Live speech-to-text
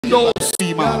Mando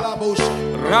Sima.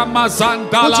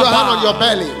 Ramazanda. Put your hand on your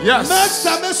belly. Yes. Mets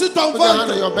ta main sur ton Put your hand on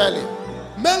ventre. your belly.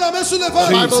 Mets la main sur le The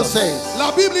ventre. Bible says,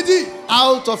 La Bible dit,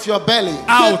 out of your belly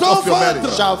Out of your belly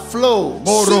shall flow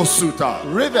Morosuta.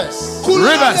 rivers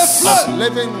Rivers of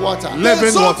living water.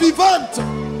 living des eaux water. vivantes.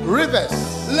 Rivers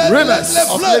Rivers les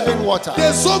of fleuves living water.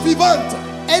 des eaux vivantes.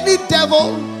 Any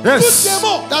devil Tout Yes.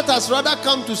 démon that has rather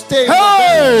come to stay in your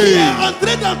belly qui Hey. est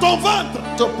entré dans ton ventre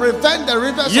to prevent the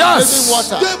rivers Yes. of living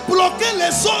water de bloquer les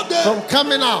eaux de from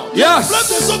coming out. Yes. fleuves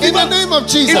des eaux In the vivantes. name of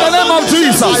Jesus, In the name of I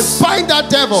Jesus. bind that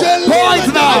devil. Je lis Point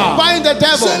le now. I bind the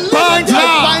devil. Bind I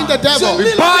now. bind the devil. Je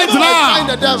lis Bind le now. Bind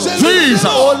the devil.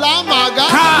 Jesus. Olamaga.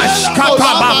 Cash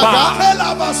katababa.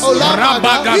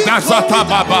 Rabaga gazata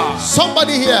baba.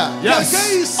 Somebody here Yes.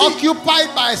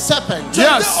 occupied by a serpent,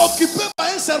 Yes. Occupé par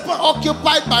un serpent.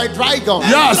 occupied by a dragon.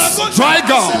 Yes.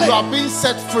 Dragon. You are being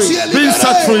set Tu free. es Being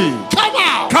set free. Come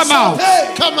out. Come out.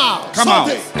 Come out. Come out.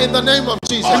 In the name of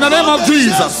Jesus. In the name of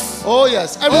Jesus. Oh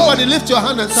yes. Everybody lift your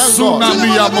hand and thank God.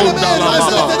 Tsunami amondala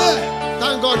baba.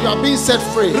 Thank God you are being set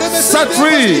free. Set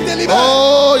free.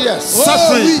 Oh yes. Set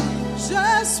free.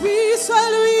 Je suis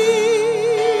celui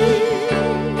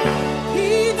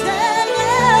qui t'est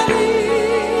guéri.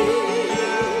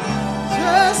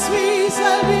 Je suis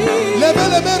celui Levez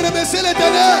les mains, remerciez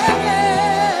l'Éternel.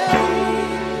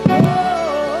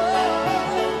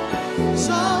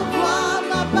 j'envoie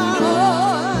ma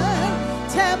parole,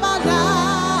 tes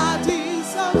maladies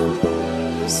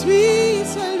s'enfuient. Je suis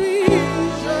celui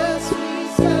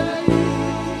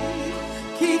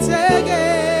qui t'est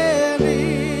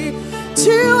guéri. Tu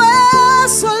es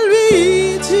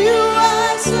celui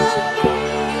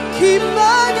qui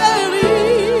me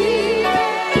guérit.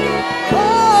 Oh,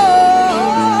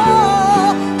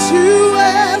 tu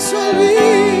es celui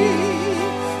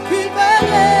qui me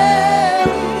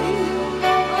guérit.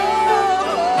 Oh,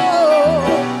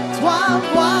 toi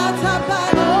envoie ta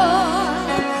parole,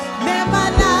 mes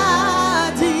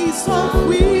maladies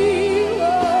s'enfuient. Oh,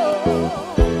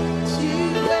 tu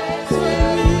es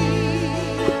celui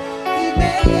qui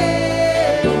me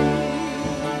guérit.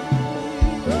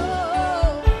 Oh,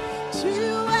 tu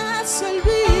es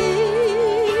celui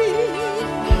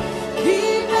qui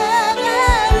me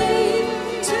guérit.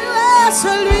 Tu es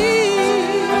celui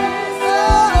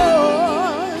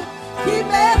qui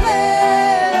me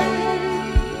guérit.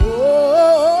 Oh,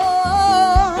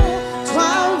 toi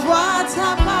envoie ta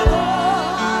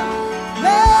parole,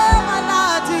 mes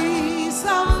maladies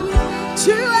s'enfuient.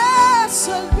 Tu es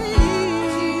celui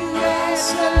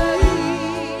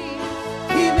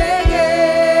qui me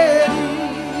guérit.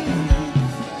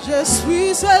 Je suis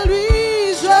celui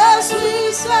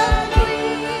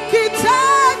qui t'a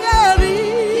guéri.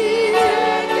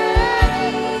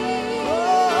 Oh,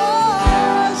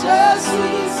 je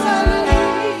suis celui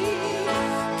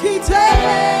qui t'a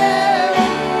guéri.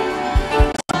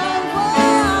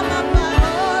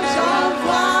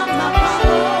 J'envoie ma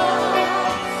parole,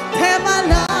 tes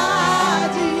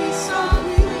maladies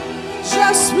s'enfuient. Je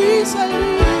suis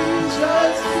celui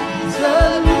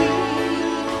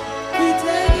qui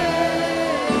t'a guéri.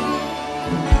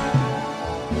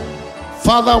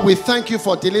 Father, we thank you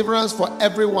for deliverance for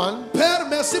everyone. Père,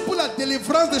 merci pour la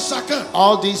délivrance de chacun.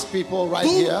 All these people right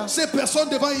here Toutes ces personnes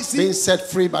devant being ici set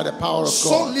free by the power of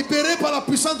sont God. libérées par la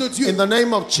puissance de Dieu. In the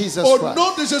name of Jesus Au Christ.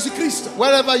 nom de Jésus-Christ.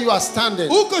 Wherever you are standing,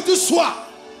 Où que tu sois,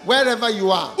 wherever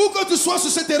you are, où que tu sois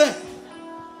sur ce terrain,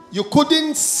 you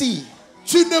couldn't see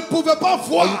tu ne pouvais pas or you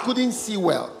voir. couldn't see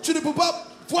well. Tu ne peux pas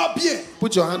voir bien.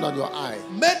 Put your hand on your eye.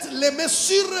 Mettre les mains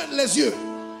sur les yeux.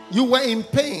 You were in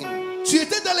pain. Tu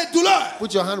étais dans les douleurs.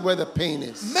 Put your hand where the pain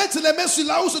is. Mettre les mains sur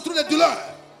là où se trouvent les douleurs.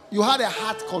 You had a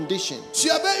heart condition. Tu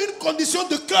avais une condition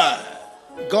de cœur.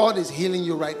 God is healing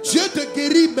you right now. Dieu te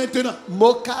guérit maintenant.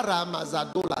 Mokara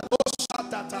mazadola.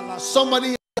 Somebody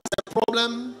has a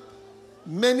problem.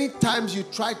 Many times you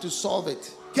try to solve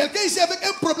it. Quelqu'un ici avec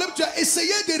un problème, tu as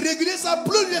essayé de réguler ça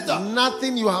plus de temps.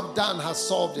 Nothing you have done has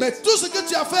solved Mais it. tout ce que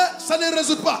tu as fait, ça ne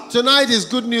résout pas. Tonight is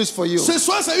good news for you. Ce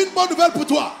soir, c'est une bonne nouvelle pour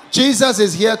toi. Jesus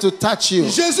is here to touch you.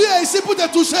 Jésus est ici pour te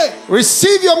toucher.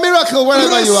 Receive your miracle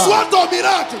wherever you are. Reçois ton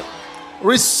miracle.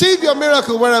 Receive your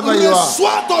miracle wherever you are.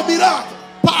 Reçois ton miracle.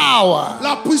 Power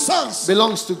La puissance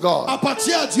belongs to God.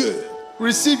 appartient à Dieu.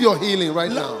 Receive your healing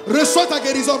right now. Reçois ta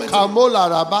guérison maintenant. Kamola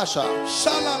Rabasha.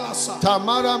 Shalalasa.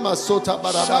 Tamara Masota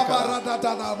Barabaka.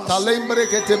 Shabaradadadamas. Talembre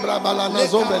Ketebrabala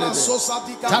Nazombele.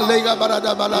 Lekarasosadika. Talega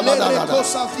Baradabala.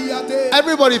 Lerekosafiade.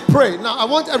 Everybody pray. Now I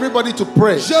want everybody to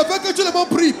pray. Je veux que tout le monde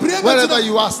prie. Priez Wherever maintenant.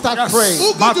 you are, start praying.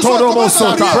 Où que tu sois, commence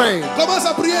à Start prier. praying. Commence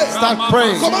à prier. Start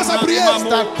praying. Commence à prier.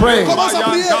 Start praying. Commence à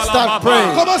prier. Start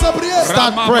praying. Commence à prier.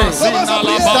 Start praying. Commence à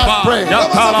prier. Start praying.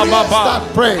 Commence à prier.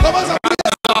 Start praying. Commence à prier.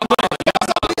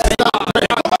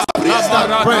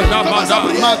 Start praying.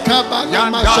 Makabala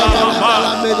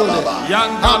Mashabala Medole.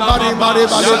 Ambari Mari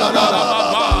Balibala.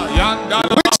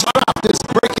 Witchcraft is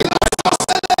breaking.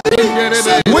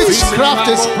 Witchcraft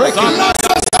is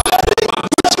breaking.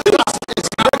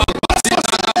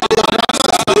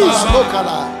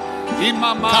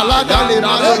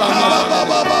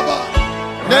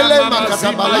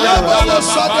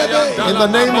 In the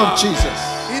name of Jesus.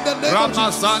 In the name of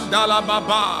Jesus.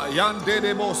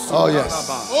 Oh yes.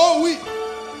 Oh oui.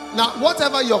 Now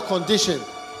whatever your condition,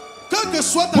 Quelle que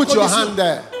soit ta put your condition, hand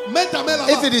there. mets ta main If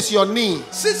là-bas. it is your knee,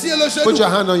 Si tu es le put your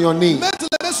genou, hand on your knee. mets les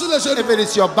mains sur le genou. If it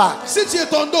is your back, Si tu es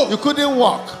ton dos, you couldn't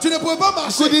walk, tu ne pouvais pas you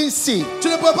marcher, couldn't see, tu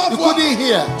ne pouvais pas you voir, couldn't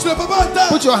hear, tu ne peux pas entendre.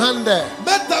 put your hand there.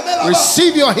 Mets ta main là-bas.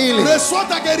 Receive your healing. Reçois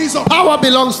ta guérison. Power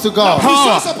belongs to God.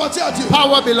 Puissance appartient à Dieu.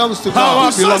 Power belongs to Power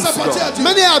God. belongs Puissance to appartient à God. Dieu.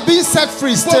 Many are being set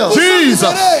free still. Beaucoup sont Jesus.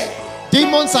 libérés.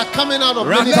 Demons are coming out of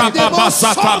many Les people. démons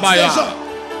sortent des gens.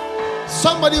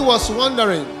 Somebody was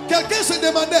wondering, Quelqu'un se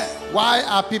demandait why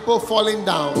are people falling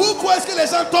down pourquoi est-ce que les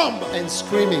gens tombent and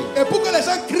screaming? et pourquoi les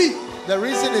gens crient. The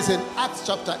reason is in Acts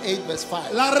chapter 8 verse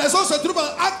 5. La raison se trouve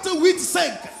en Acte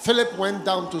 8:5. Philip went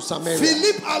down to Samaria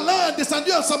Philippe allant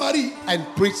descendu en Samarie, and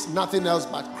preached nothing else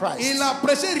but Christ. il a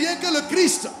prêché rien que le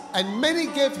Christ. And many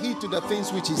gave heed to the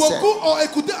things which he said, Beaucoup ont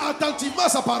écouté attentivement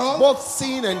sa parole, both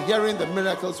seeing and hearing the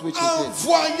miracles which he en did.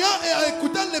 voyant et en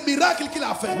écoutant les miracles qu'il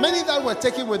a fait. Many that were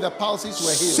taken with the palsies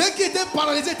were healed. Ceux qui étaient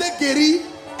paralysés étaient guéris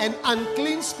And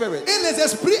unclean spirits, et les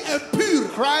esprits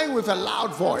impurs, crying with a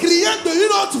loud voice, criant de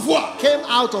une autre voix, came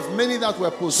out of many that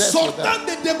were possessed with them. sortant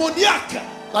des démoniaques.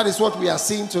 That is what we are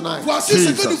seeing tonight. Voici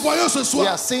ce que Jesus. nous voyons ce We soir.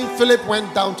 are seeing Philip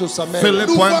went down to Samaria Philip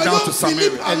Nous went voyons down to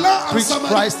Philippe Samaria allant en preached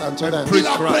Samarie. Christ unto them. Il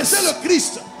a Christ. prêché le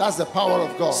Christ. That's the power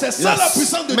of God. C'est ça la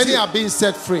puissance de Many Dieu. are being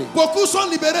set free. Beaucoup sont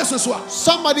libérés ce soir.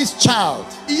 Somebody's child,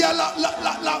 Il y a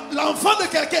l'enfant de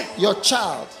quelqu'un. your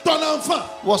child, Ton enfant,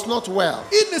 was not well.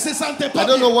 il ne se sentait pas I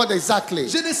don't know bien. what exactly,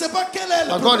 Je ne sais pas quel est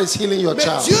le but God problème. is healing your Mais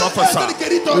child. Dieu est en train de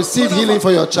guérir ton Receive ton healing enfant.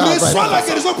 for your child right Reçois now. la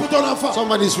guérison pour ton enfant.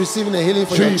 Somebody is receiving a healing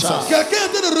for your Jesus. child. Quelqu'un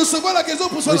est en train de recevoir la guérison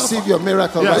pour son Receive enfant. your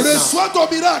miracle Yes. right now. Reçois ton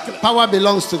miracle. Power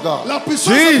belongs to God. La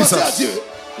puissance Jesus. appartient à Dieu.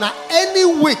 Now, any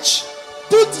witch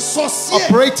Toute sorcière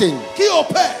operating qui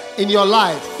opère in your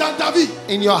life, dans ta vie,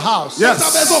 in your house, dans ta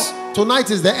maison, tonight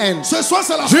is the end ce soir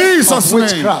c'est la fin Jesus' of name.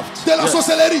 witchcraft. de la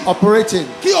sorcellerie Operating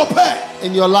qui opère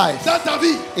in your life, dans ta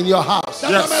vie, in your house. dans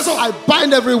Yes. ta maison. I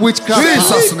bind every witchcraft Jesus.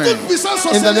 now. Toute name. puissance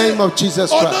In the sorcellerie name of Jesus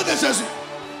au nom Christ. de Jésus.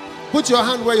 Put your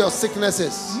hand where your sickness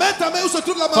is. Mets ta main où se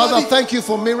trouve la Father, maladie. thank you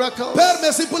for miracles, Père,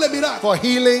 merci pour les miracles, for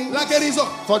healing, la guérison,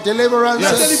 for deliverance,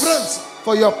 la délivrance,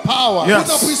 for your power. Yes.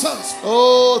 pour ta puissance.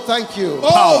 Oh, thank you.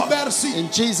 Oh, merci. In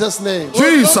Jesus' name.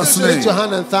 Jesus' Lift name. your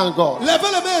hand and thank God. Levez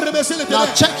les mains et remerciez Now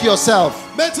l'Éternel. check yourself.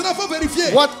 Maintenant, il faut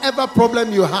vérifier. Whatever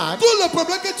problem you had, Tout le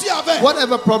problème que tu avais,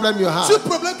 whatever problem you tout le had,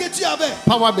 problème que tu avais,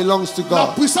 power belongs to la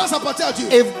God. puissance appartient à Dieu.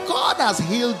 If God has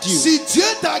healed you, Si Dieu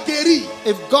t'a guéri,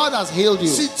 if God has healed you,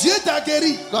 si Dieu t'a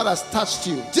guéri, God has touched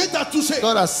you, Dieu t'a touché,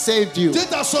 God has saved you, Dieu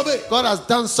t'a sauvé, God has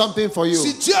done something for si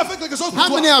you. Dieu a fait quelque chose pour How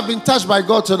many toi, have been touched by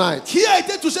God tonight? qui a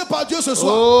été touché par Dieu ce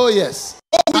soir? Oh, yes.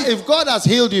 Now, if God has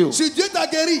healed you, Si Dieu t'a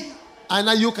guéri, and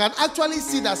now you can actually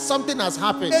see that something has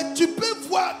happened, et tu peux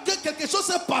voir que quelque chose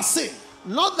s'est passé.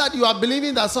 not that you are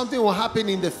believing that something will happen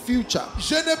in the future,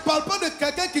 Je ne parle pas de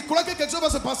quelqu'un qui croit que quelque chose va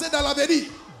se passer dans l'avenir.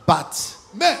 but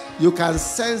Mais you can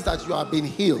sense that you have been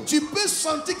healed. tu peux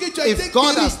sentir que tu as été If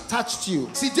God guéri. has touched you,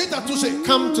 Si Dieu t'a touché,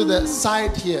 come to the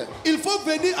side here. il faut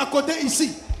venir à côté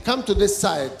ici. Come to this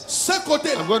side. Ce côté,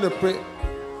 I'm going to pray.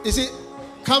 You see,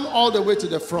 come all the way to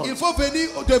the il front. faut venir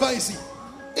au devant ici.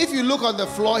 If you look on the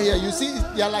floor here, you see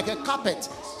they are like a carpet.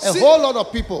 A See- whole lot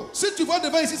of people Si tu vois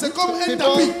devant ici, c'est comme un People-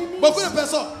 tapis. Beaucoup de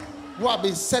personnes. who have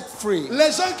been set free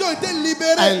Les gens qui ont été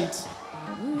libérés, and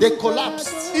they collapsed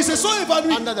ils se sont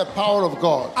évanouis. under the power of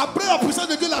God. Après, la puissance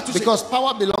de Dieu l'a touché. Because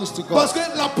power belongs to Parce God.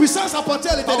 que la puissance appartient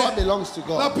à Power l'Éternel. belongs to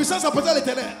La God. puissance appartient à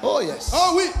l'Éternel. Oh, yes.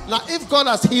 Oh oui. Now, if God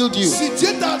has healed you, Si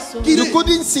Dieu t'a you guéri,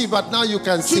 couldn't see, but now you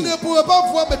can tu see. ne pouvais pas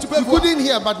voir, mais tu peux You voir. couldn't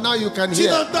hear, but now you can Tu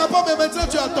hear. n'entends pas, mais maintenant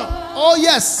tu entends. Oh,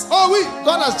 yes. Oh oui.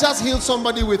 God has just healed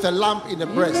somebody with a lump in the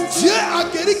breast. Dieu a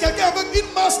guéri quelqu'un avec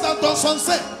une masse dans son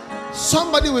sein.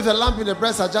 Somebody with a lump in the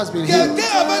breast has just been Quelqu'un healed.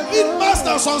 avec une masse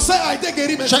dans son sein a été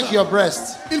guéri maintenant. Check your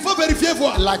breast. Il faut vérifier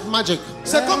voir. Like magic.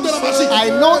 C'est comme de la magie. I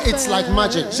know it's like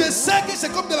magic, Je sais que c'est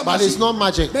comme de la but magie. it's not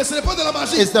magic. Mais ce n'est pas de la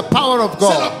magie. It's the power of C'est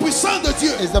la God. puissance de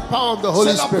Dieu. It's the power of the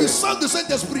Holy C'est la Spirit. puissance du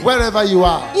Saint-Esprit. Wherever you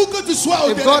are, Où que tu sois au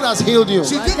if God has healed you,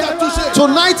 si Dieu t'a touché,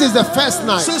 tonight is the first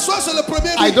night. ce soir c'est le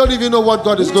premier I nuit. don't even know what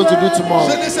God is going to do Je tomorrow.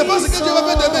 ne sais pas ce que Dieu va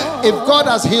faire demain. If God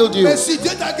has healed you, Mais si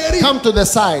Dieu t'a guéri, come to the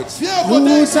side. viens au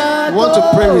côté. I want to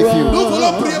pray with you. Nous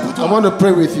voulons prier pour I toi. want to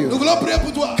pray with Nous you. voulons prier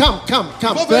pour toi. Come.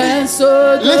 Faut venir.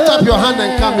 Lift up your hand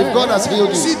and come if God has healed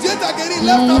you. Si Dieu t'a guéri,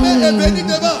 lève ta main et bénis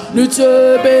devant. Nous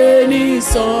te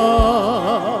bénissons.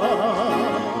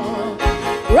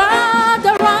 Round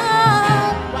and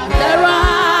round,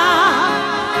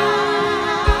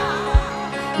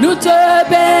 nous te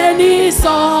bénissons.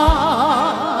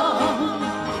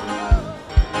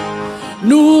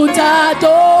 Nous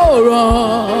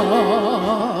t'adorons.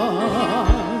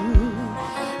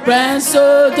 Prince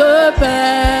de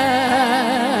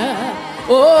paix.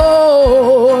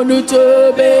 Oh, nous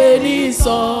te bénissons.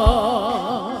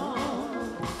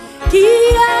 Qui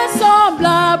est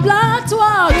semblable à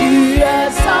toi? Qui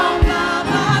est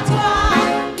semblable à toi?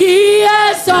 Qui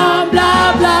est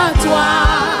semblable à toi?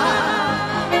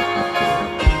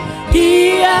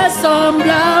 Qui est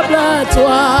semblable à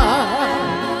toi?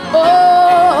 Oh,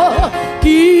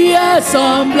 qui est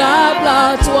semblable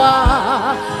à toi?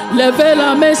 Levez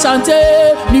la main,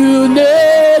 chantez, nous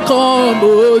n'est comme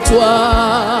toi.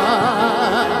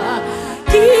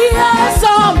 Qui est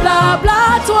semblable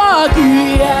à toi?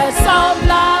 Qui est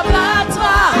semblable à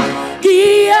toi? Qui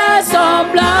est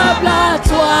semblable à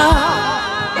toi?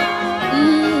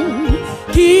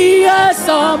 Qui est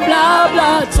semblable à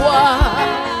toi?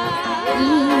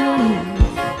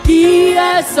 Qui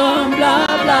est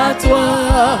semblable à toi?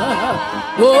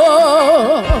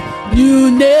 Oh, nous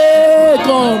n'est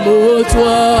comme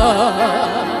toi.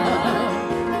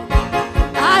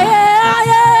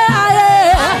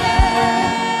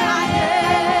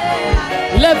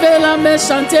 Levez la main,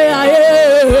 chantez, aïe.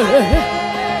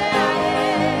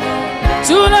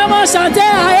 Tout le monde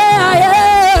chantez, aïe, aïe.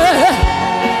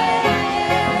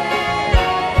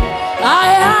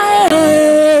 Aïe, aïe,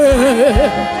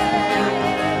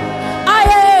 aïe, aïe,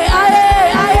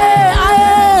 aïe,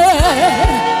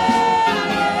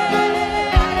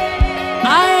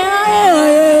 aïe,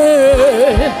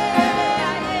 aïe.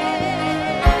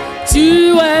 Tu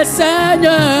es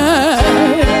Seigneur.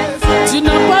 Tu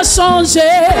n'as pas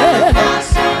changé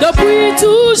depuis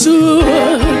toujours.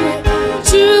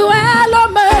 Tu es le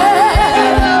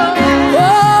même. Oh,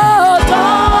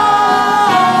 ton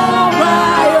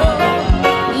royaume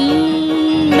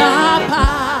n'a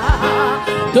pas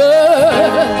de.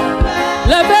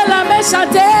 Levez la main,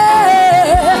 chantez.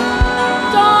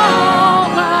 Ton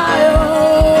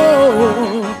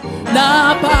royaume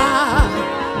n'a pas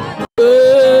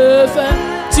de fin.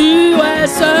 Tu es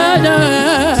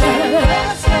Seigneur.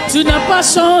 Tu n'as pas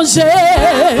changé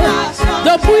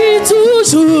depuis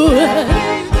toujours.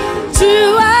 Tu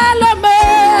es le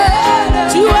même.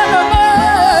 Tu es le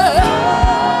même.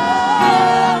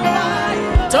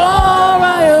 Ton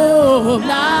royaume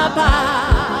n'a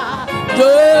pas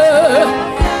de.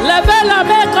 Levez la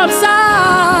main comme ça.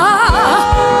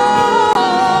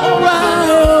 Ton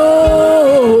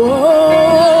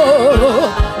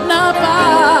royaume n'a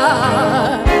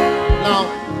pas. Now,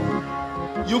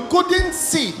 you couldn't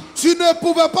see, Tu ne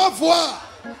pouvais pas voir.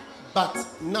 but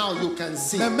now you can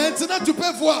see. Mais maintenant tu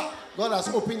peux voir. God has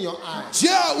opened your eyes. Dieu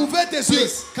a ouvert tes yeux.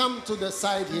 Please come to the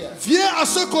side here. Viens à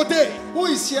ce côté. Who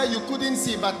is here you couldn't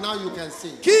see, but now you can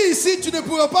see? Qui ici tu ne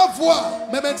pouvais pas voir,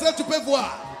 mais maintenant tu peux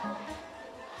voir.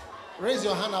 Raise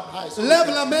your hand up high. So Lève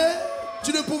la main.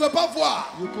 Tu ne pouvais pas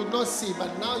voir, you could not see, but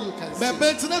now you can mais see.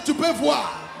 maintenant tu peux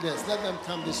voir. Yes, let them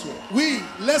come this way. Oui,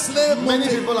 laisse-les Many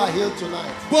monter. people are healed tonight.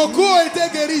 Beaucoup ont été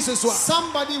guéris ce soir.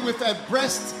 Somebody with a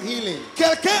breast healing.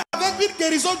 Quelqu'un avec une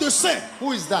guérison de sein.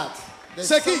 Who is that? There's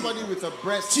C'est qui? somebody with a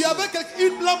breast. Tu avais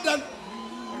une lampe dans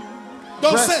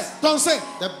ton Breast. sein. Ton sein.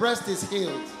 The breast is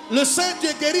healed. Le sein, tu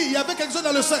es guéri. Il y avait quelque chose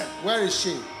dans le sein. Where is she?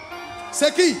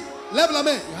 C'est qui? Lève la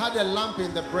main. You had a lump in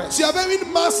the breast. Tu avais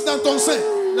une masse dans ton sein.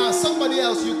 Now somebody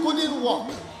else, you couldn't walk.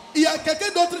 Il y a quelqu'un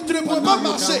d'autre, tu ne pouvais But pas now you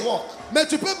marcher. can walk. Mais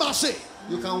tu peux marcher.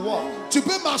 You can walk. Tu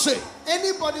peux marcher.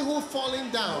 Anybody who falling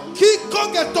down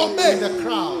Quiconque est in tombé the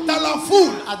crowd dans la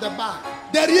foule, at the back,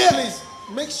 derrière, please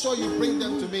make sure you bring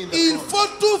them to me in the il front, faut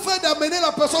tout faire d'amener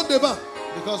la personne devant.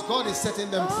 because God is setting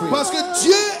them free. Parce que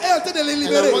Dieu est en train de les And I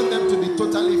libérer. want them to be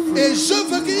totally free. Et je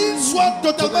veux qu'ils soient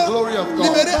To the totalement glory of God.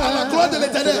 libérés à la gloire de To the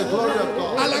l'Éternel. glory of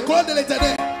God. À la gloire de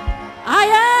l'Éternel. Aïe,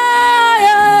 aïe,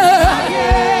 aïe,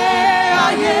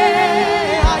 aïe, aïe.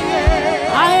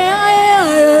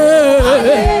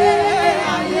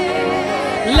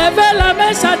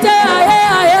 me chanter, aïe,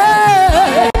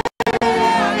 aïe.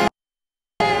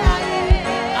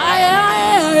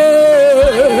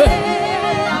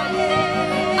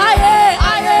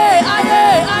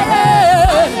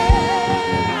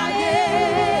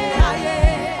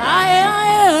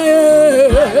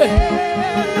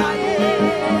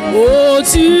 Oh,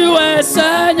 tu es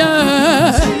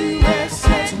Seigneur,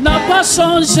 tu n'as pas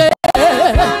changé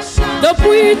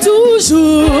depuis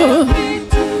toujours,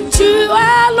 tu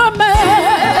es le même.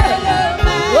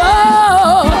 Oh,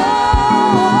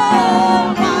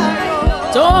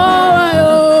 ton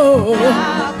royaume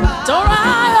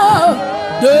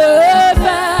de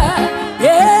paix,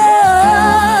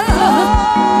 yeah,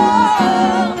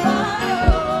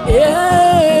 yeah.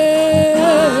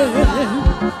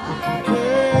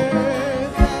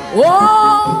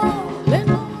 Oh,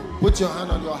 Put your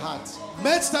hand on your heart.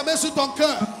 Mets ta main sur ton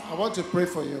cœur. I want to pray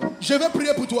for you. Je vais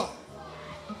prier pour toi.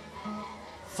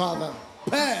 Father,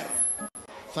 Père,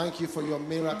 thank you for your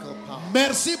miracle power.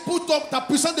 merci pour ta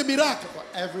puissance de miracle. For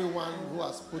everyone who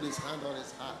has put his hand on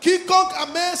his heart. Quiconque a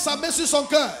mis sa main sur son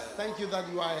cœur. Thank you that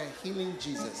you are a healing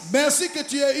Jesus. Merci que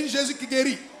tu es une Jésus qui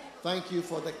guérit. Thank you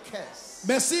for the curse.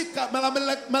 Merci que la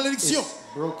malédiction It's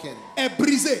broken est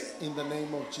brisée in the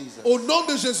name of Jesus. au nom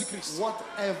de Jésus-Christ.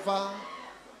 Whatever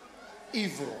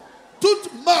evil Tout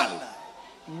mal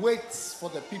waits for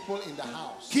the people in the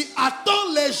house, qui attend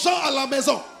les gens à la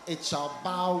maison, it shall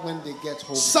bow when they get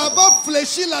home. ça va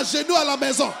fléchir la genou à la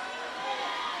maison.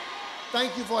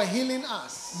 Thank you for healing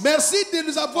us. Merci de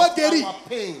nous avoir guéris Our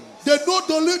pains, de nos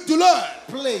douleurs,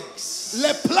 plagues,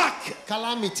 les plaques,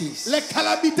 calamities, les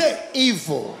calamités,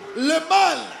 evil, le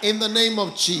mal, in the name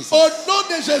of Jesus. au nom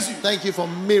de Jésus. Thank you for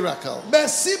miracle,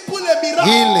 Merci pour les miracles,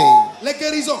 healing, les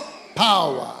guérisons,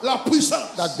 power la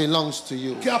puissance that belongs to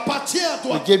you. qui appartient à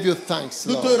toi. We give you thanks,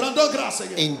 Nous te Lord. rendons grâce,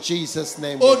 Seigneur. In Jesus'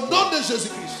 name. Au we pray. nom de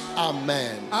Jésus-Christ.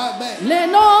 Amen. Amen. le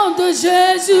nom de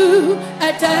Jésus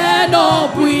est un nom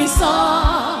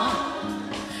puissant.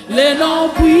 Le nom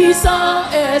puissant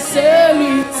est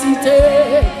célébrité.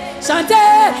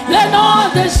 Chantez, le nom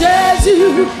de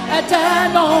Jésus est un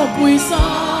nom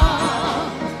puissant.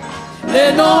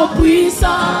 Le nom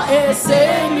puissant est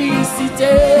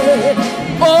célébrité.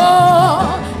 Oh,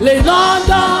 le nom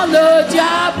dont le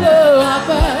diable a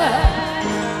peur.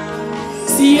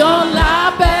 Si on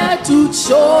l'appelle toute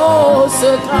chose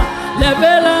se craint.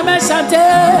 Levez la main, chantez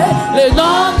le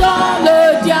nom dont le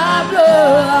diable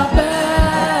a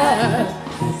peur.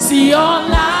 Si on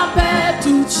l'appelle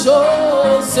toute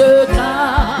chose se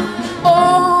craint.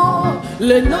 Oh,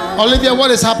 le nom. Olivia, what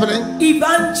is happening?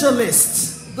 Evangelist.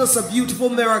 That's a beautiful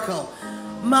miracle.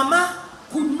 Mama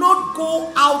could not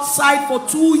go outside for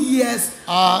 2 years too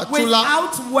loud.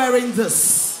 without wearing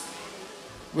this.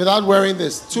 Without wearing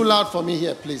this. Too loud for me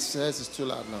here, please. Yes, it's too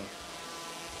loud now.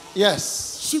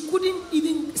 Yes. She couldn't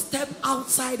even step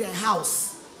outside her house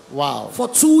Wow. for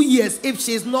 2 years if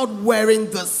she's not wearing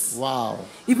this. Wow.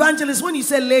 Evangelist, when you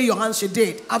say lay your hands, she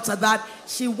did. After that,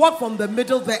 she walked from the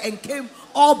middle there and came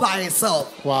all by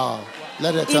herself. Wow.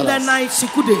 Let her tell In the us. night, she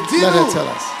couldn't. Let her tell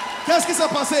us. Qu'est-ce qui s'est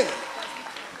passé?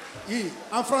 Oui,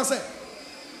 en français.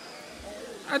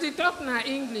 I did talk in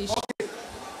English.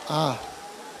 Ah.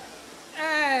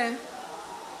 I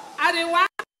did want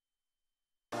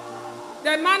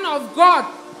the man of God.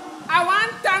 I want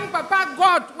to thank Papa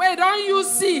God, where don't you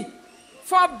see,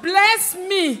 for bless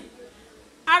me.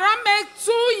 I don't make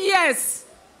 2 years.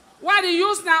 What they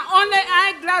use now, only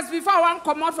eyeglass before I want to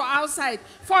come out for outside.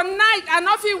 For night, I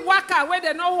don't feel work where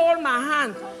they don't hold my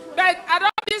hand. But I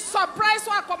don't be surprised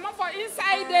when I come out for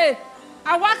inside there.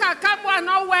 I walk a couple and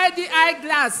not wear the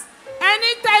eyeglass.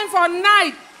 Anytime for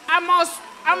night, they must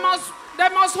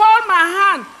hold my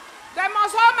hand. They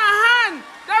must hold my hand.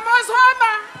 They must hold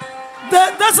my.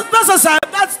 That's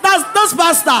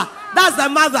pastor. That's the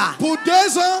mother. Pour 2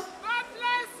 ans, God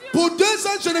bless you. pour 2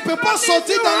 ans, je ne peux pas God bless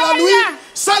sortir you. dans la Oh, nuit yeah.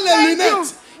 sans les Thank lunettes. you.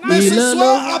 Mais ce Il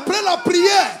soir, le- après la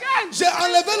prière, j'ai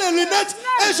enlevé les lunettes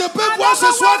et je peux voir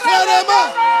ce soir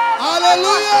clairement.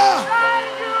 Alléluia.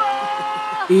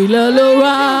 Il est le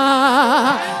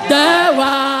roi des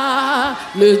rois,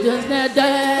 le dernier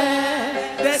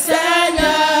des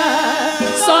seigneurs.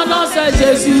 Son nom c'est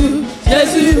Jésus,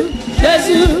 Jésus,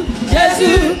 Jésus,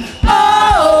 Jésus. Oh, oh,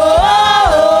 oh,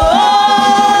 oh.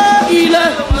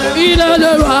 Il est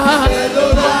le roi,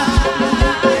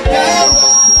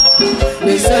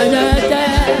 le Seigneur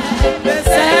des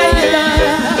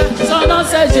seigneurs. Son nom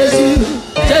c'est Jésus,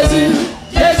 Jésus,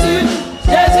 Jésus,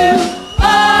 Jésus. Oh, oh,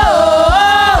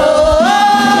 oh, oh.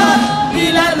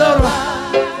 Il est le roi.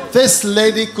 This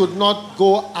lady could not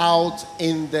go out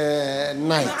in the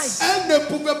night. Elle ne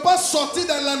pouvait pas sortir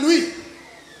dans la nuit.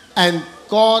 And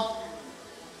God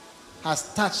has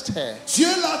touched her. Dieu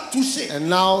l'a touchée. And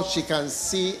now she can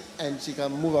see and she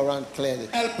can move around clearly.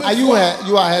 Elle peut Are you voir. her?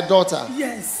 You are her daughter.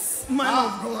 Yes, man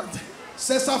of God.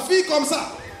 C'est sa fille comme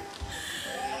ça.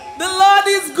 The Lord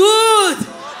is good.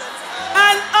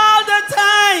 And all the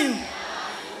time.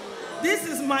 This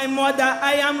is my mother.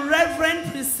 I am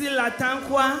Reverend Priscilla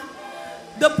Tankwa,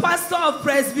 the pastor of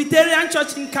Presbyterian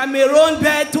Church in Cameroon,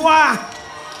 Bertoua.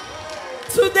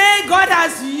 Today, God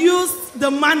has used the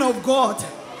man of God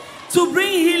to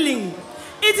bring healing.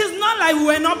 It is not like we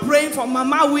were not praying for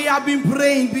Mama. We have been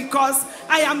praying because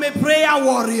I am a prayer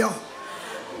warrior.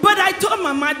 But I told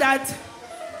Mama that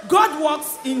God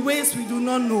works in ways we do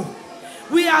not know.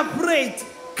 We have prayed.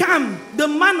 Come, the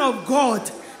man of God,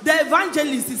 the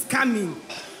evangelist is coming.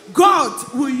 God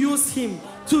will use him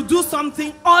to do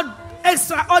something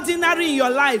extraordinary in your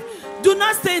life. Do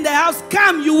not stay in the house.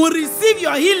 Come, you will receive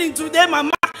your healing today,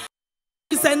 Mama.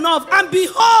 It's enough. And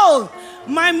behold,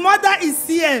 my mother is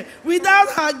here without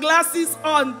her glasses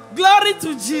on. Glory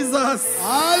to Jesus.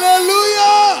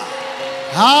 Alléluia.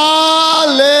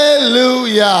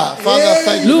 Hallelujah. Father,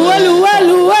 thank you. Loué, loué,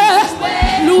 loué.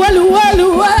 Loué, loué,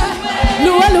 loué.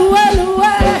 Loué, loué,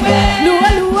 loué. Loué,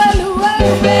 loué, loué.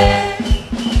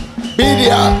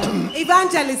 Bidia.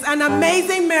 Evangelist, an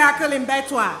amazing miracle in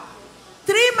Bertoua.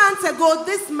 3 months ago,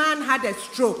 this man had a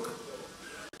stroke.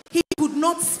 He could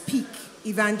not speak,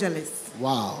 Evangelist.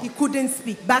 Wow. He couldn't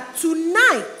speak. But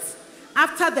tonight,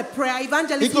 after the prayer,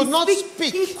 Evangelist, He could not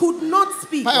speak. He could not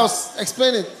speak. Pius,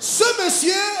 explain it. Ce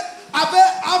monsieur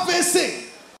avait AVC.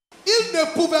 Il ne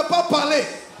pouvait pas parler.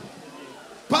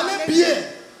 Parler bien.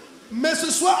 Mais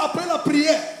ce soir, après la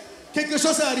prière, quelque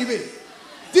chose est arrivé.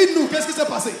 Dites-nous, qu'est-ce qui s'est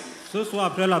passé? Ce soir,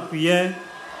 après la prière,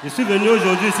 je suis venu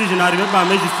aujourd'hui ici, je n'arrivais pas à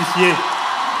me justifier.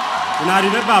 Je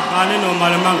n'arrivais pas à parler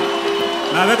normalement.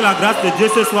 Mais avec la grâce de Dieu,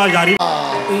 ce soir, j'arrive.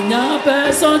 Il n'y a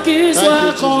personne qui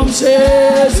soit comme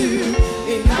Jésus.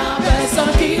 Il n'y a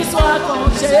personne qui soit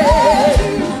comme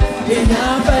Jésus. Il n'y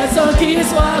a personne qui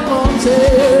soit comme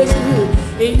Jésus.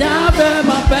 Il n'y a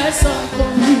vraiment personne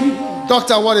comme lui.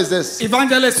 Doctor, what is this?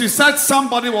 Evangelist, you said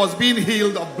somebody was being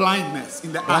healed of blindness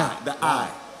in the eye. The eye.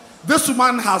 This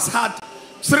woman has had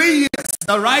 3 years.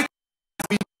 The right has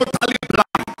been totally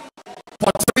blind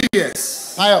for 3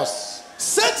 years. Pius.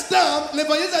 Cette dame,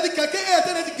 l'évangéliste a dit quelqu'un est en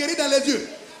train d'être guéri dans les yeux.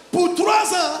 Pour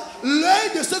 3 ans,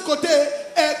 l'œil de ce côté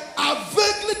est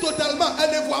aveugle totalement.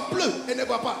 Elle ne voit plus. Elle ne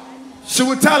voit pas. She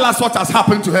will tell us what has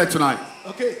happened to her tonight.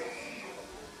 Ok.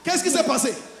 Qu'est-ce qui s'est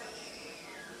passé?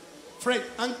 Fred,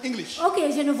 en English. Ok,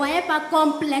 je ne voyais pas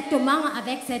complètement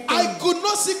avec cette I could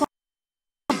not see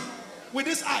with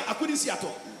this eye. I couldn't see at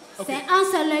all. Okay. C'est un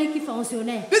seul œil qui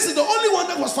fonctionnait. This is the only one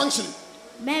that was functioning.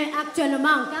 Mais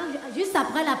actuellement, juste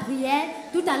après la prière,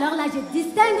 tout à l'heure là, je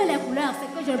distingue les couleurs. C'est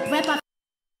que je ne pouvais pas.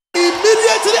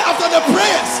 Immediately after the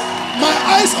prayers, my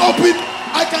eyes open.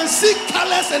 I can see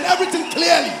colors and everything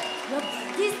clearly. Je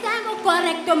distingue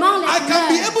correctement les I can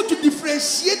be couleurs. able to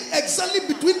differentiate exactly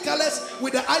between colors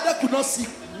with the eye that could not see.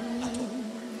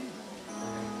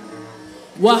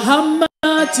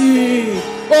 Wahambanati,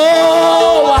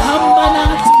 oh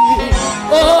Wahambanati,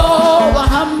 oh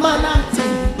Wahambanati.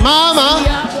 Mama,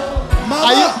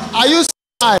 are you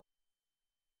shy?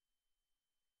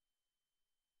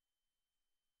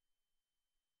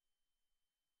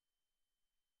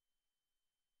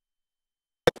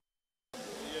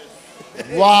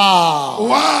 Wow.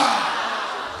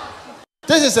 Wow.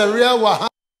 This is a real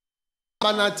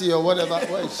Wahambanati or whatever.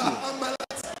 Where is she?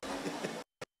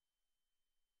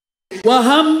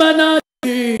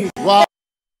 Wahambanati. Wow.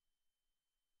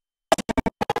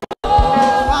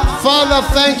 Father,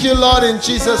 thank you, Lord, in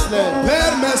Jesus' name.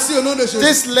 Père, merci au nom de Jésus.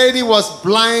 This lady was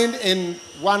blind in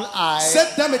one eye.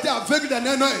 Cette dame était aveugle d'un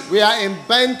œil. We are in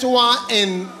Bertoua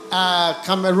in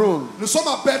Cameroon. Nous sommes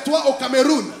à Bertoua au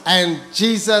Cameroun. And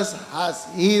Jesus has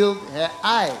healed her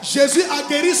eye. Jésus a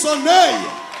guéri son œil.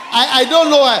 I don't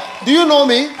know her. Do you know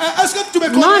me? Est-ce que tu me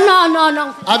connais?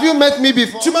 Non. Have you met me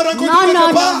before? Tu m'as rencontré Non,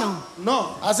 quelque part? non. Non.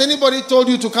 Has anybody told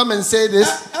you to come and say this?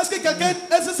 Est-ce que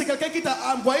c'est quelqu'un qui t'a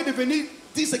envoyé de venir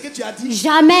dire ce que tu as dit?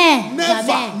 Jamais.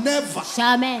 Never.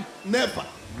 Jamais. Never.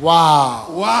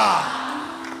 Wow. Wow.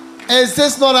 Is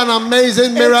this not an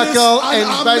amazing miracle in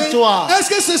Bertoua? Est-ce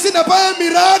que ceci n'est pas un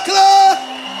miracle?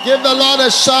 Give the Lord a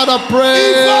shout of Il va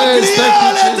praise. crier Thank à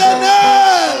you, Jesus.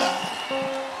 l'Éternel.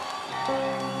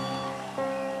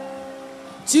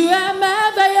 Tu es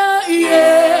merveilleux,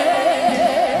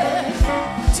 yeah.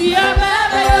 Tu es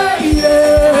merveilleux,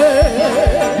 yeah.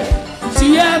 Tu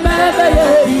es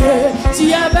merveilleux, yeah. Tu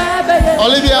es merveilleux.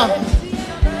 Olivia.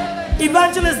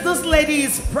 Evangelist, this lady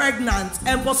is pregnant,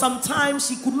 and for some time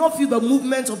she could not feel the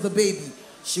movement of the baby.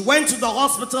 She went to the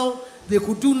hospital. They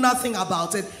could do nothing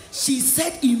about it. She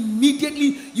said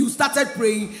immediately you started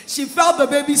praying, she felt the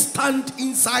baby stand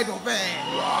inside of her.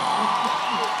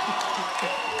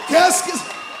 Qu'est-ce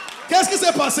qui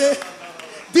s'est passé?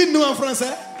 Dites-nous en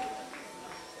français.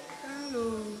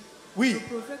 Oui. Le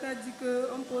prophète a dit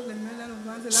qu'on pose les mains dans le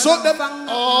ventre.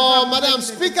 Oh, madame,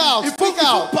 speak out. Il faut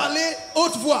parler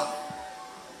haute voix.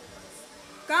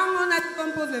 Quand on a dit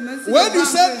qu'on pose les mains sur When le you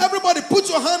said ventre, everybody put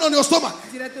your hand on your stomach,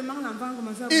 directement l'enfant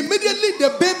commençait à bouger. immediately the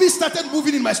baby started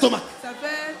moving in my stomach. Ça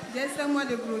fait, j'ai 5 mois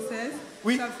de grossesse.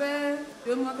 Oui. Ça fait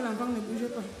 2 mois que l'enfant ne bouge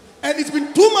pas. And it's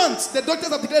been 2 months. The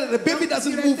doctors have declared that the baby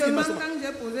doesn't move in my stomach. Quand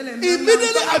j'ai posé les mains,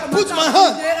 Immediately I put my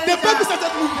hand, the baby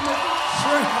started moving.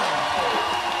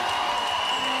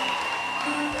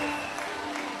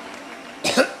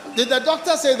 Did the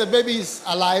doctor say the baby is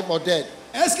alive or dead?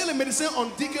 Est-ce que les médecins ont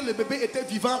dit que le bébé était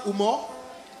vivant ou mort?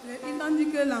 Ils ont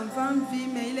dit que l'enfant vit,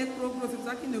 mais il est trop gros, c'est pour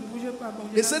ça qu'il ne bouge pas. Bon,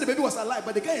 They said the baby was alive,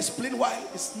 but they can't explain why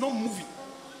it's not moving.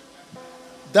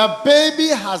 The baby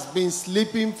has been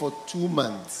sleeping for 2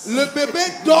 months. Le bébé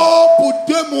dort pour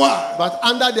 2 mois. But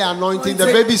under the anointing, the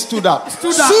baby stood up.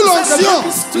 Sous l'onction,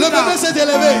 le bébé s'est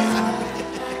élevé.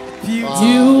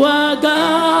 You are God.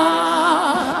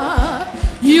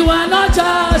 You are not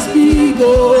just big,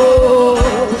 oh.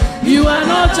 You are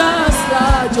not just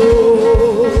large,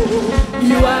 oh.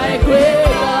 You are a great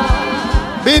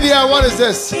God. Media, what is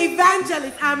this?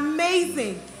 Evangelist,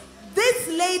 amazing. This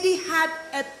lady had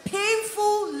a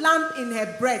painful lump in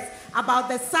her breast, about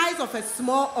the size of a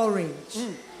small orange.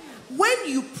 When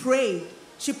you prayed,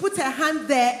 she put her hand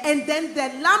there, and then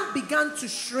the lump began to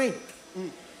shrink.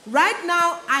 Right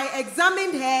now, I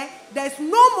examined her. There's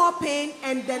no more pain,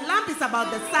 and the lump is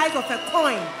about the size of a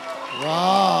coin.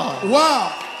 Wow.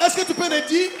 Wow. Est-ce que tu peux le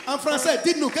dire en français?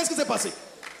 Dites-nous, qu'est-ce qui s'est passé?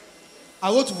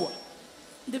 À haute voix.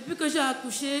 Depuis que j'ai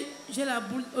accouché, j'ai la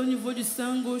boule au niveau du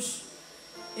sein gauche.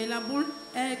 Et la boule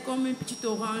est comme une petite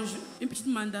orange, une petite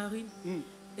mandarine.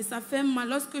 Et ça fait mal.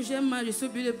 Lorsque j'ai mal, je suis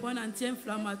obligée de prendre un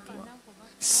anti-inflammatoire.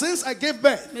 Since I gave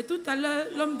birth. Mais tout à l'heure,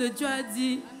 l'homme de Dieu a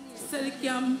dit, celle qui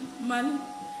a mal,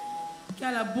 qui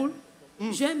a la boule,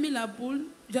 j'ai mis la boule,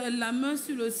 la main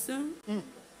sur le sein,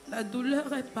 la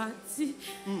douleur est partie,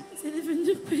 c'est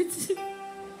devenu petit.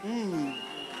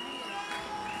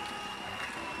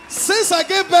 Since I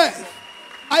gave birth,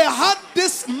 I had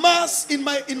this mass in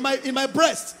my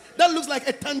breast that looks like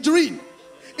a tangerine.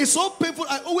 It's so painful.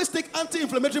 I always take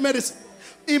anti-inflammatory medicine.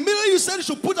 Immediately you said you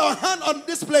should put our hand on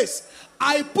this place.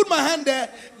 I put my hand there.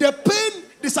 The pain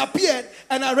disappeared,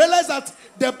 and I realized that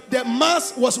the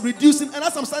mass was reducing. And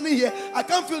as I'm standing here, I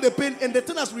can't feel the pain, and the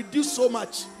thing has reduced so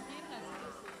much.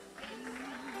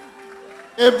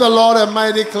 Give the Lord a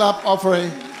mighty clap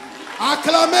offering.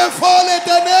 Acclamez fort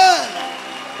l'Éternel.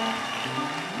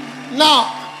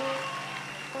 Now,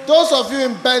 those of you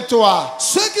in Bertoua,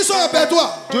 ceux qui sont à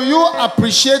Bertoua, do you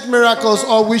appreciate miracles,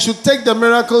 or we should take the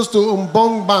miracles to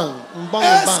Mbongbang?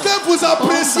 Est-ce que vous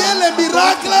appréciez les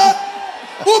miracles,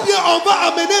 ou bien on va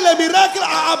amener les miracles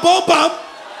à Abombam?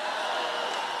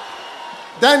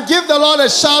 Then give the Lord a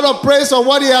shout of praise on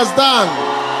what He has done.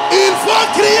 Il faut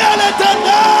crier à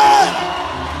l'Éternel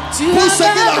pour ce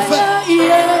qu'il a fait.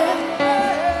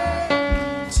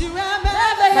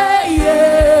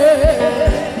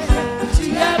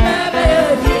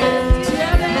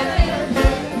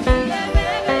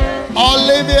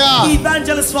 Olivia.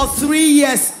 Evangelist, for 3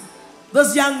 years,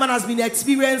 this young man has been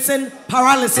experiencing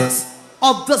paralysis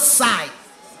of this side.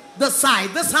 This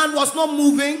side. This hand was not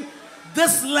moving.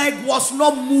 This leg was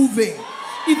not moving.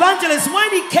 Evangelist, when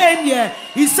he came here,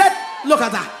 he said, look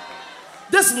at that.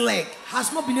 This leg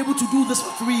has not been able to do this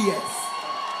for 3 years.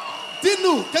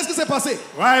 Dis-nous, qu'est-ce qui s'est passé?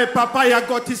 Why, Papa, you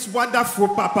got this wonderful,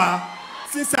 Papa.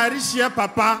 Since I reached here,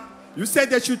 Papa, you said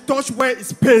that you touch where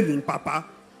it's paining, Papa.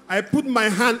 I put my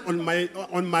hand on my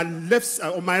left,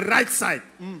 on my right side.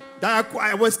 That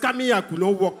I was coming here, I could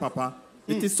not walk, Papa.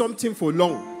 It is something for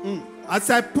long. As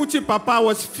I put it, Papa, I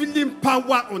was feeling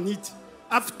power on it.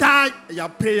 After your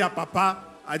prayer, Papa,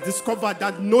 I discovered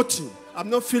that nothing. I'm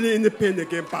not feeling any pain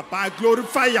again, Papa. I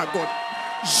glorify your God.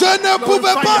 Je ne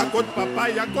pouvais pas. God, Papa.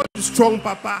 Your God is strong,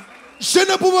 Papa. Je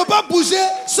ne pouvais pas bouger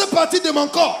ce parti de mon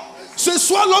corps. Ce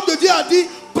soir, l'homme de Dieu a dit,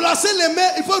 placez les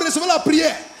mains, il faut recevoir la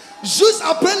prière. Juste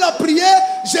après la prière,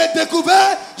 j'ai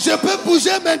découvert, je peux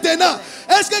bouger maintenant.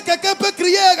 Est-ce que quelqu'un peut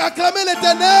crier et acclamer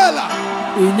l'Éternel?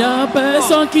 Il n'y a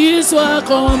personne qui soit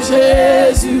comme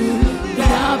Jésus. Il n'y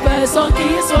a personne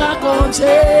qui soit comme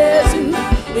Jésus.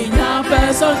 Il n'y a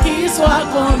personne qui soit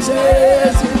comme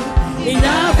Jésus. Il n'y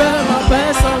a vraiment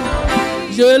personne.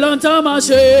 Je l'entends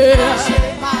marcher.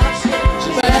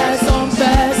 Personne,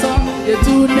 personne. Je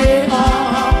tourne en.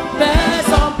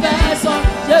 Personne, personne.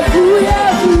 Je fouille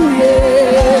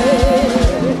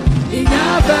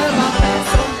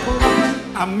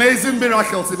amazing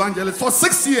miracles, Evangelist. For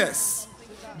 6 years,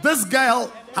 this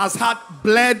girl has had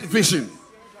blurred vision.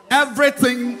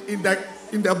 Everything in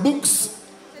the books.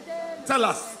 Tell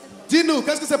us. Dis-nous,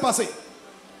 qu'est-ce qui s'est passé?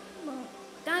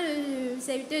 Quand le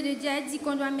serviteur de Dieu a dit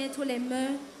qu'on doit mettre les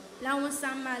mains là où on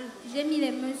sent mal, j'ai mis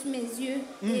les mains sur mes yeux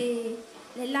et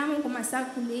les larmes ont commencé à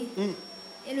couler.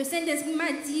 Et le Saint-Esprit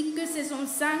m'a dit que c'est son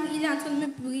sang, il est en train de me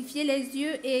purifier les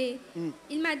yeux et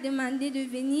il m'a demandé de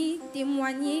venir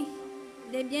témoigner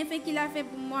des bienfaits qu'il a fait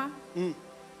pour moi.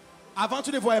 Avant,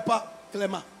 tu ne voyais pas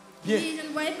clairement. Bien. Oui, je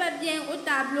ne voyais pas bien au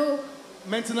tableau.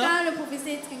 Maintenant, quand le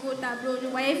professeur écrivait au tableau, je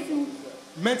voyais flou.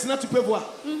 Maintenant, tu peux voir.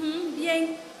 Bien.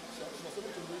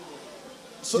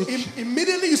 So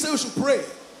immediately you say we should pray.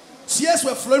 Tears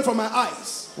were flowing from my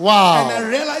eyes. Wow. And I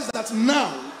realized that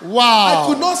now Wow. I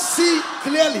could not see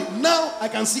clearly. Now I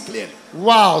can see clearly.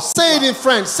 Wow. Say it in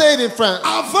French. Say it in French.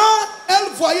 Avant, elle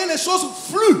voyait les choses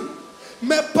floues.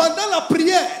 Mais pendant la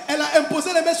prière, elle a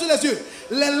imposé les mains sur les yeux.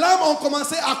 Les larmes ont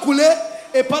commencé à couler.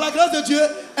 Et par la grâce de Dieu,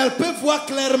 elle peut voir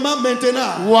clairement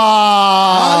maintenant. Wow.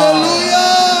 Alléluia.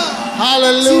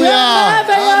 Hallelujah.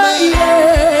 Amen.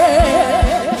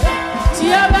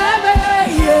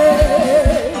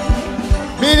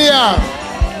 Miriam.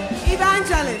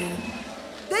 Evangelist,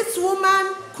 this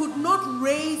woman could not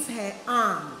raise her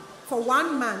arm. For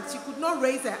 1 month, she could not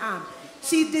raise her arm.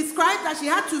 She described that she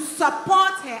had to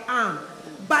support her arm.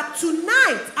 But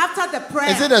tonight, after the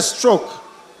prayer... Is it a stroke?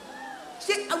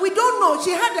 We don't know.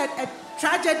 She had a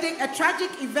tragic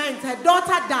event. Her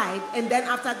daughter died, and then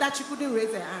after that, she couldn't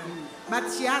raise her hand.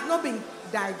 But she has not been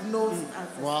diagnosed as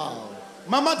a Wow.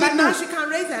 Maman, but now she can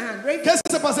raise her hand. Qu'est-ce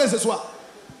qui s'est passé ce soir?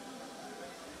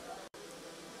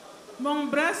 Mon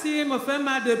bras me fait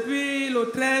mal depuis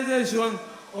le 13 juin.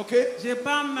 Ok. J'ai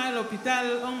pas mal à l'hôpital.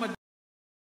 On me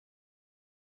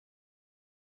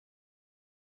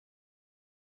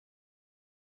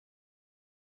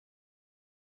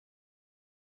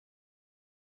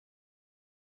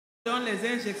donne les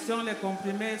injections, les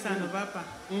comprimés, ça ne va pas.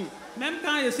 Même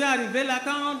quand je suis arrivé là,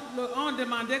 quand on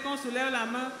demandait qu'on soulève la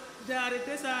main, j'ai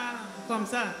arrêté ça comme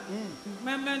ça.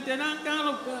 Mais maintenant,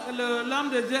 quand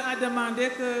l'homme de Dieu a demandé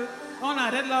qu'on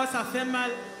arrête là où ça fait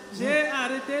mal, j'ai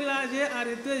arrêté là, j'ai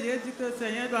dit que le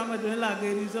Seigneur doit me donner la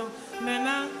guérison.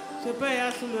 Maintenant, je peux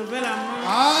y soulever la main.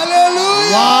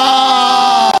 Alléluia!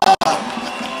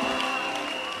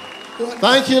 Wow.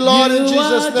 Thank you, Lord, in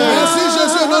Jesus' name. Merci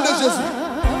Jésus, au nom de Jésus.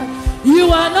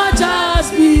 You are not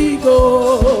just big,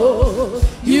 oh.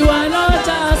 You are not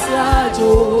just large,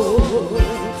 oh.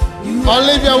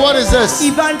 Olivia, what is this?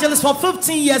 Evangelist, for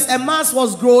 15 years, a mass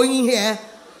was growing here,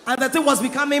 and the thing was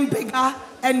becoming bigger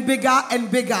and bigger and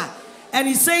bigger. And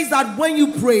he says that when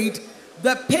you prayed,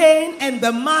 the pain and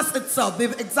the mass itself,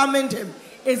 they've examined him,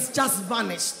 it's just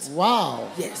vanished. Wow.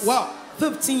 Yes. Wow.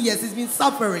 15 years, he's been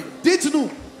suffering. Dites-nous,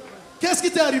 qu'est-ce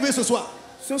qui t'est arrivé ce soir?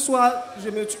 Ce soir,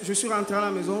 je suis rentré à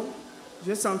la maison,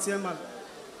 j'ai senti un mal.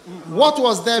 What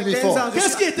was there before?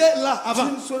 Qu'est-ce qui était là avant?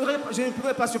 Je ne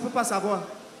peux pas savoir.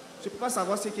 Je ne peux pas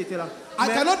savoir ce qui était là. I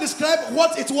cannot describe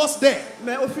what it was there.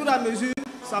 Mais au fur et à mesure,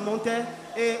 ça montait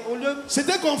et au lieu...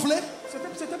 C'était gonflé?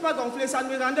 C'était pas gonflé, ça ne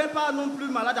me rendait pas non plus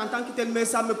malade en tant que tel, mais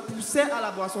ça me poussait à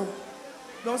la boisson.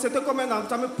 Donc c'était comme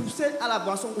ça me poussait à la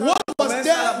boisson. What was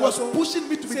there was pushing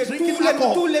me to be drinking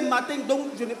alcohol. Tous les matins, donc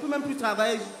je ne peux même plus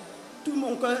travailler. Tout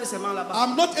mon cœur est seulement là-bas.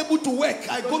 I'm not able to work.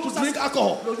 I go to drink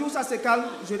alcohol. Le jour où ça se calme,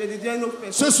 je le dédie à une autre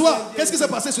personne. Ce soir, qu'est-ce qui s'est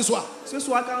passé ce soir? Ce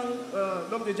soir, quand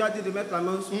l'homme de Dieu a dit de mettre la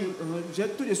main sur, j'ai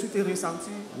tout de suite ressenti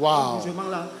Wow. le jugement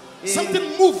là.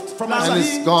 Something moved from my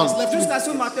side. Gone. Jusqu'à ce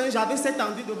matin, j'avais cette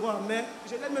envie de boire, mais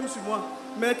je l'ai même sur moi.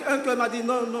 Mais un cœur m'a dit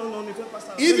non, ne fais pas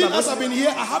ça. Even as I've been here,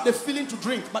 I have the feeling to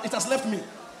drink, but it has left me.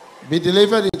 Be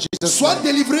delivered in Jesus' Sois name.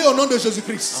 délivré au nom de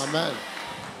Jésus-Christ. Amen.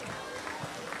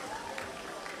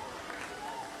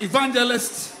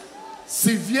 Evangelist,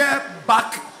 severe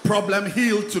back problem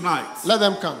healed tonight. Let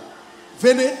them come.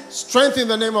 Venez. Strength in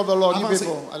the name of the Lord. You Avancez.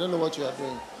 people, I don't know what you are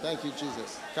doing. Thank you,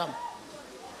 Jesus. Come.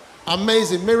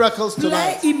 Amazing miracles Blur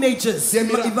tonight. images,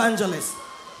 Evangelist.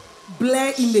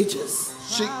 Blur images.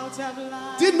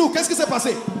 Dis-nous, qu'est-ce qui s'est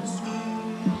passé?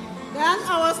 Then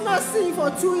I was not seeing for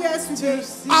 2 years today.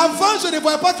 Avant, je ne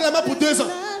voyais pas clairement pour 2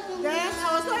 ans. Then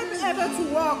I was not even able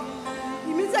to walk.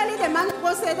 Immediately the man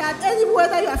said that anywhere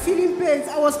that you are feeling pains,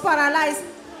 I was paralyzed.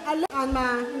 I lay on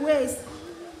my waist.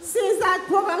 Since that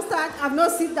program started, I've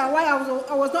not seen that why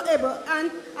I was not able.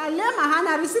 And I lay my hand,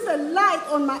 I received a light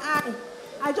on my eye.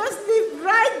 I just live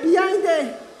right behind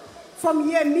there from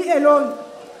here, me alone.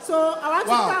 So I want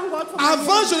to thank God for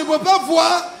Avant, je ne pouvais pas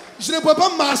voir, je ne pouvais pas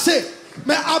marcher.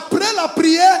 Mais après la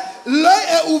prière, l'œil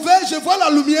est ouvert, je vois la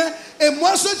lumière. Et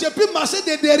moi seul, j'ai pu marcher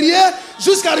de derrière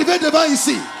jusqu'à arriver devant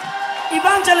ici.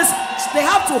 evangelists, they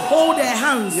have to hold their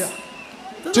hands.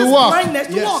 To walk. Blindness,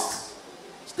 to walk.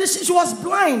 She was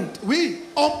blind. Oui,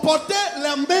 on portait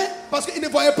la main parce qu'ils ne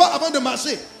voyaient pas avant de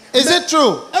marcher. Is it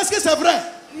true? Est-ce que c'est vrai?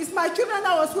 It's my children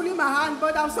that was holding my hand,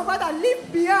 but I'm somebody that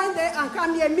lived behind there and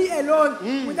come near me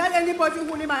alone without anybody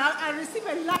holding my hand. I received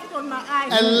a light on my eye.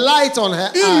 A light on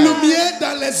her Une eye. lumière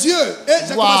dans les yeux. Et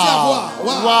j'ai commencé à voir.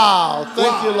 Wow.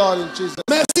 Thank you, Lord, in Jesus.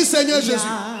 Merci, Seigneur Jésus.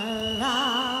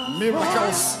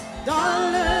 Miracles.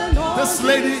 This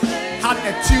lady had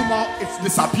a tumor, it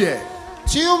disappeared.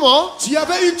 Tumor? Tu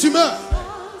avais une tumeur.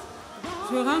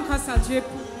 Je rends grâce à Dieu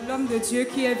pour l'homme de Dieu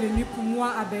qui est venu pour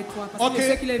moi à Bertoua. Parce que je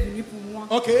sais qu'il est venu pour moi.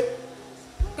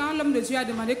 Quand l'homme de Dieu a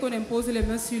demandé qu'on impose les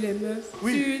mains sur les mains, sur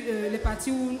les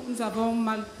parties où nous avons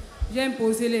mal, j'ai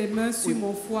imposé les mains sur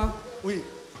mon foie.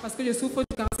 Parce que je souffre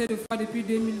de cancer de foie depuis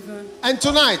 2020. And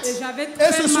tonight?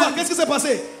 Et ce soir, qu'est-ce qui s'est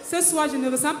passé? Ce soir, je ne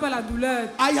ressens pas la douleur.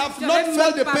 I have not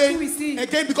felt the pain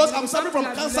again because I'm suffering from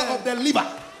cancer of the liver.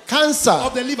 Cancer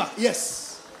of the liver,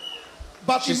 yes.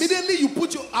 But immediately you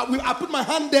put your, I put my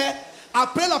hand there. I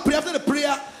pray la prayer. After the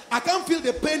prayer, I can't feel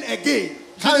the pain again.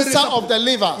 Cancer of the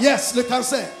liver. Yes, le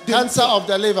cancer. Cancer of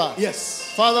the liver. Yes.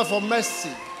 Father, for mercy.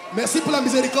 Merci pour la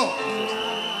miséricorde.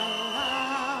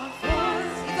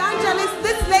 Evangelist,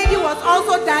 this lady was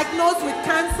also diagnosed with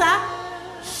cancer.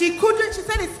 She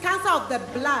said it's cancer of the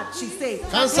blood, she said.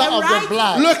 Cancer of the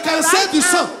blood. Le cancer du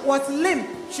sang. Was limp.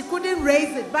 She couldn't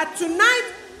raise it. But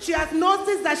tonight, she has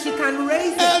noticed that she can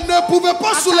raise it. Elle ne pouvait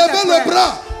pas soulever le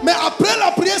bras. Mais après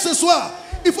la prière ce soir,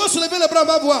 il faut soulever le bras, on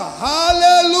va voir.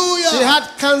 Alléluia. She had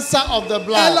cancer of the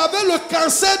blood. Elle avait le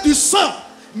cancer du sang.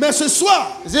 Mais ce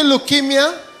soir, is it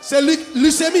leukemia? C'est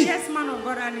leucémie. Yes, man of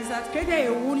God, and it's that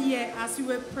as we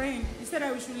were praying, he said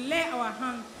that we should lay our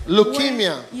hand.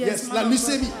 Leukemia. Yes, la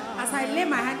leucémie. As I lay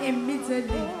my hand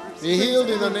immediately. Be healed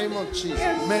in the name of Jesus.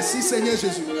 Merci Seigneur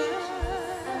Jésus.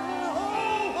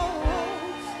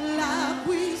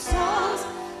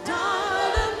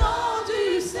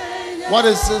 What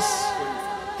is this?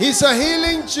 He's a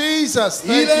healing Jesus.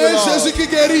 Thank Il est un you, Lord. Jésus qui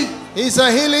guérit. He's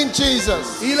a healing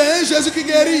Jesus. Il est un Jésus qui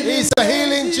guérit. He's a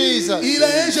healing Jesus. Il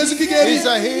est un Jésus qui guérit. He's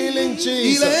a healing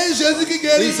Jesus. Il est un Jésus qui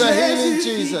guérit. He's a healing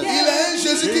Jesus. Il est un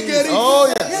Jésus qui guérit. Oh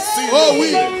yes. Oh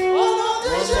oui.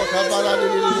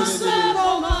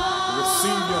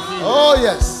 Oh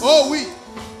yes. Oh oui.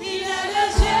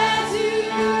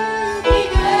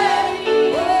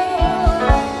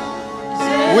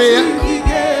 Where?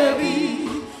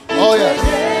 Oh yes.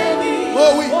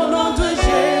 Oh oui.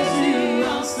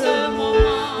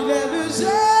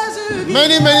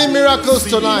 Many miracles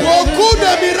tonight. Beaucoup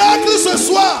de miracles ce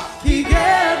soir.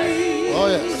 Oh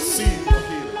yes.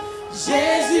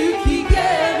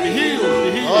 Be healed.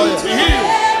 Oh yes.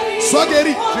 Sois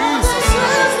guéri.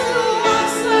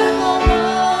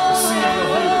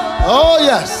 Oh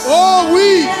yes. Oh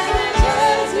oui.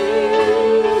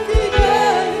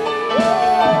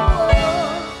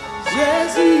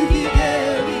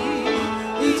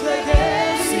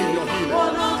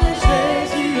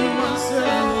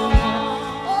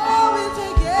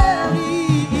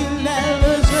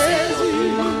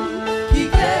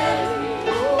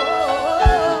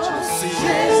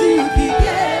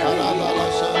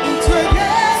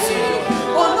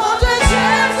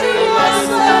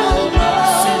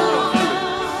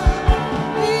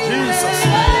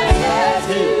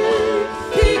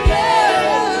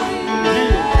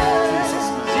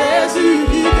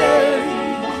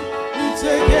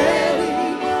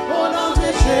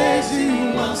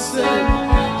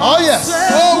 Oh yes.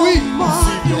 Oh oui.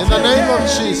 In the name of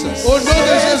Jesus. Au nom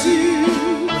de Jésus.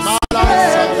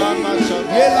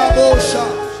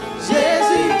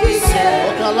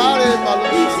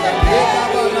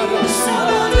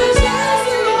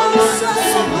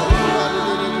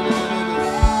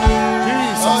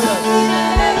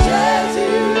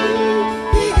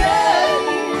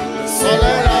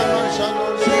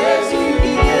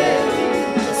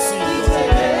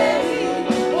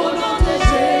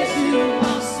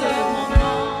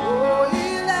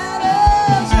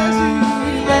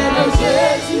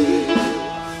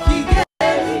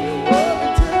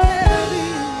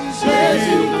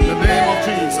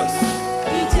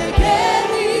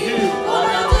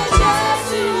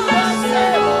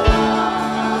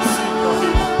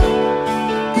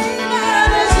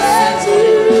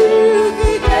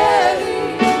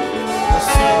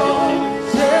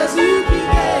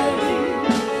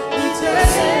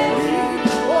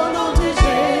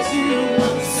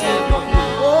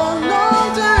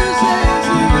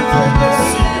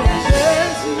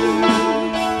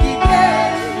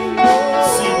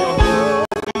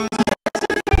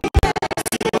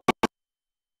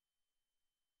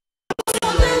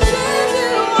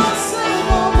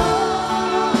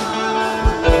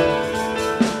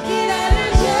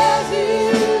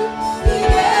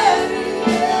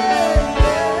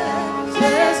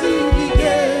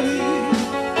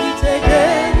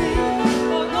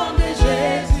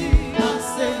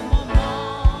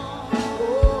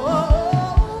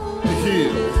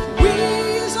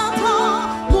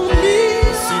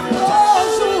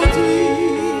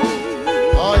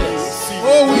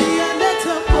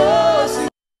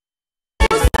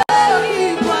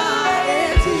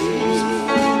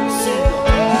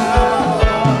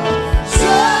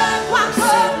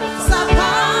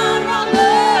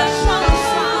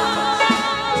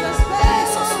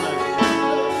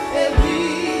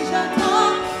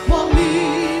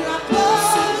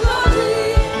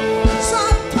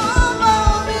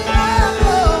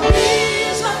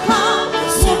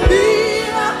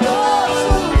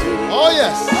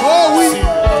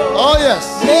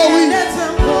 oui. n'est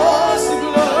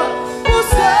impossible pour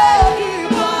ceux qui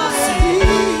croient.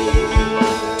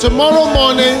 Tomorrow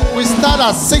morning, we start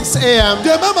at 6 a.m.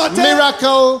 Demain matin,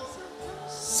 Miracle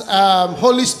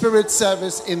Holy Spirit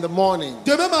service in the morning.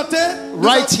 Demain matin,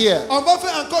 Right here. on va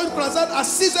faire encore une croisade à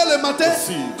 6 h le matin.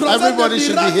 Croisade Everybody de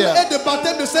should be miracle here. et de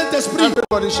baptême de Saint-Esprit.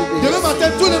 Everybody should be Demain here.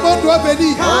 matin, tout le monde doit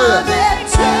venir. Oh, yeah. Avec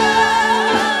Dieu,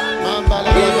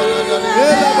 Mambala- il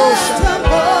est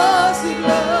impossible.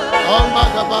 Oh,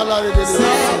 Magabala-